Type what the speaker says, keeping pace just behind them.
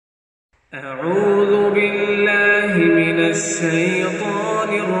أعوذ بالله من الشيطان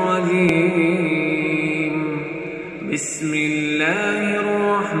الرجيم بسم الله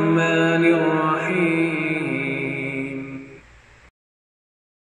الرحمن الرحيم.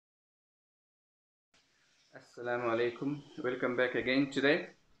 Assalamu alaikum. Welcome back again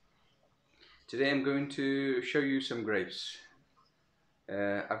today. Today I'm going to show you some grapes.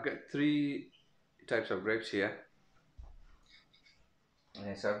 I've got three types of grapes here.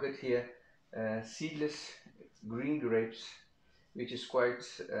 So I've got here seedless green grapes, which is quite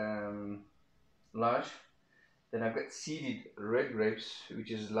large. Then I've got seeded red grapes,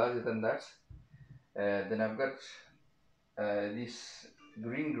 which is larger than that. Then I've got these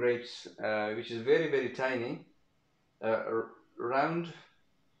green grapes, which is very tiny, round.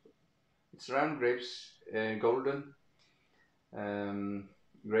 It's round grapes, golden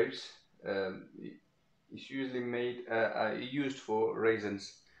grapes. It's usually made used for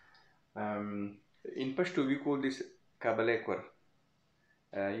raisins. In Pashto we call this kabalekwar.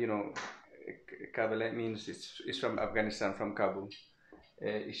 Kabale means it's from Afghanistan, from Kabul.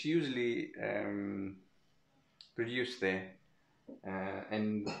 It's usually produced there,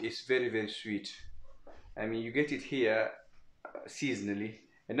 and it's very sweet. I mean, you get it here seasonally,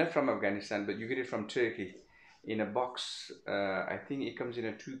 and not from Afghanistan, but you get it from Turkey in a box. I think it comes in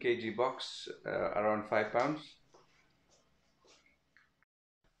a 2 kg box, around £5.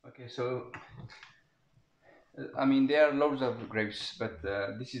 Okay, so I mean, there are loads of grapes, but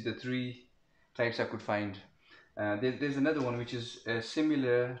this is the three types I could find. There's another one which is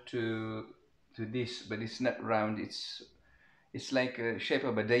similar to this, but it's not round. It's like a shape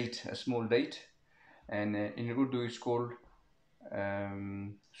of a date, a small date, and in Urdu it's called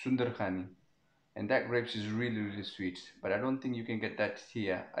Sundarkhani, and that grapes is really sweet. But I don't think you can get that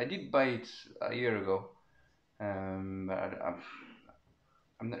here. I did buy it a year ago, but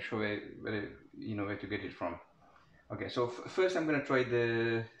I'm not sure where to get it from. Okay, so first I'm gonna try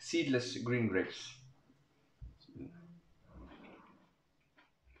the seedless green grapes.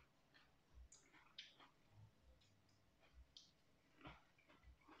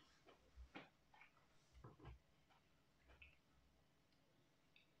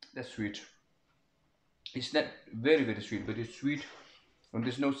 That's sweet. It's not very sweet, but it's sweet, and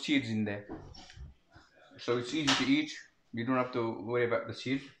there's no seeds in there, so it's easy to eat. You don't have to worry about the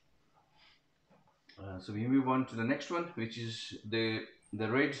seeds. So we move on to the next one, which is the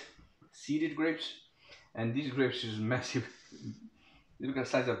red seeded grapes, and these grapes is massive. Look at the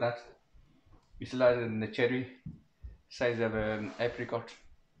size of that. It's larger than the cherry, size of an apricot.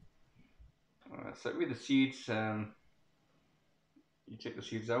 So with the seeds, you take the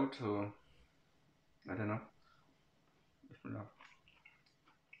seeds out, or I don't know.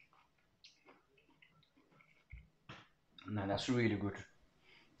 No, that's really good.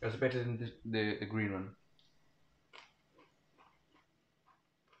 That's better than the green one.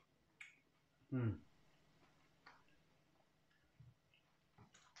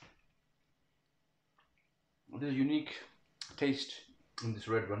 There's a unique taste in this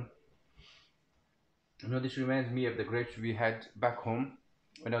red one. This reminds me of the grapes we had back home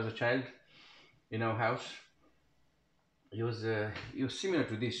when I was a child in our house. It was similar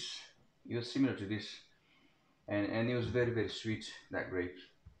to this. It was similar to this, and it was very sweet, that grape.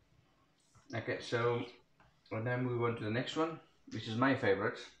 Okay, so we'll now move on to the next one, which is my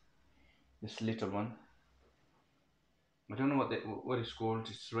favorite. This little one. I don't know what it's called.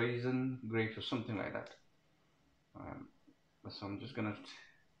 It's raisin grapes or something like that. So I'm just gonna.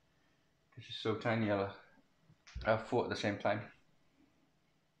 This is so tiny. I'll have four at the same time.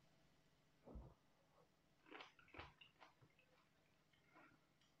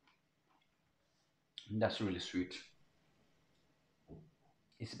 That's really sweet.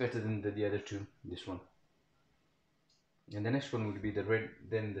 It's better than the other two, this one. And the next one would be the red,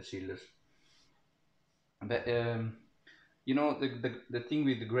 then the seedless. But the thing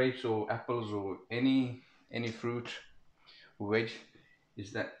with the grapes or apples or any fruit or veg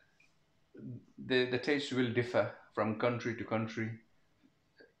is that the taste will differ from country to country.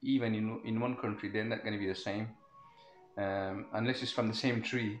 Even in one country, they're not going to be the same, unless it's from the same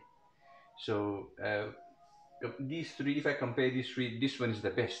tree. So these three, if I compare these three, this one is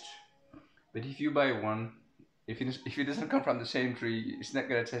the best. But if you buy one, if it doesn't come from the same tree, it's not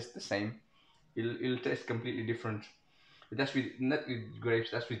going to taste the same. It'll taste completely different. But that's not with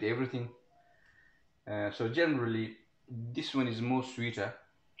grapes, that's with everything. So generally, this one is more sweeter.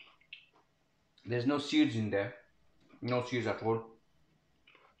 There's no seeds in there, no seeds at all.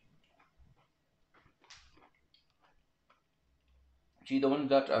 See, the ones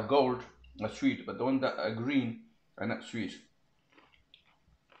that are gold are sweet, but the ones that are green are not sweet.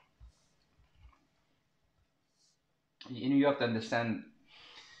 You have to understand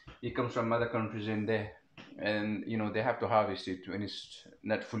it comes from other countries in there, and they have to harvest it when it's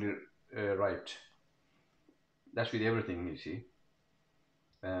not fully ripe. That's with everything, you see.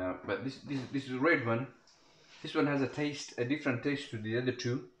 But this red one, this one has a different taste to the other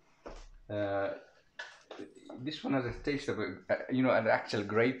two. Uh, this one has a taste of an actual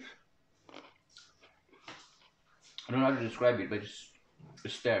grape. I don't know how to describe it, but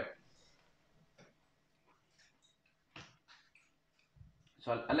it's there.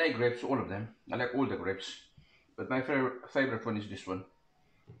 So I like grapes, all of them. I like all the grapes, but my favorite one is this one.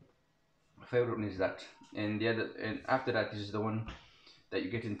 My favorite one is that, and after that is the one that you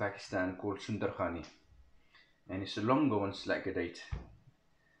get in Pakistan called Sundarkhani, and it's a longer one, it's like a date.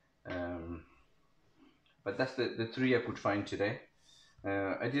 Um, but that's the three I could find today.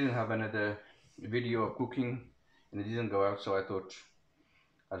 I didn't have another video of cooking, and it didn't go out, so I thought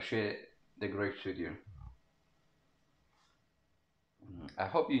I'll share the grapes with you. I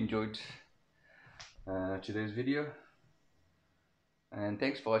hope you enjoyed today's video, and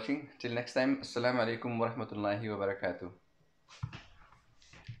thanks for watching. Till next time, assalamu alaikum wa rahmatullahi wa barakatuh.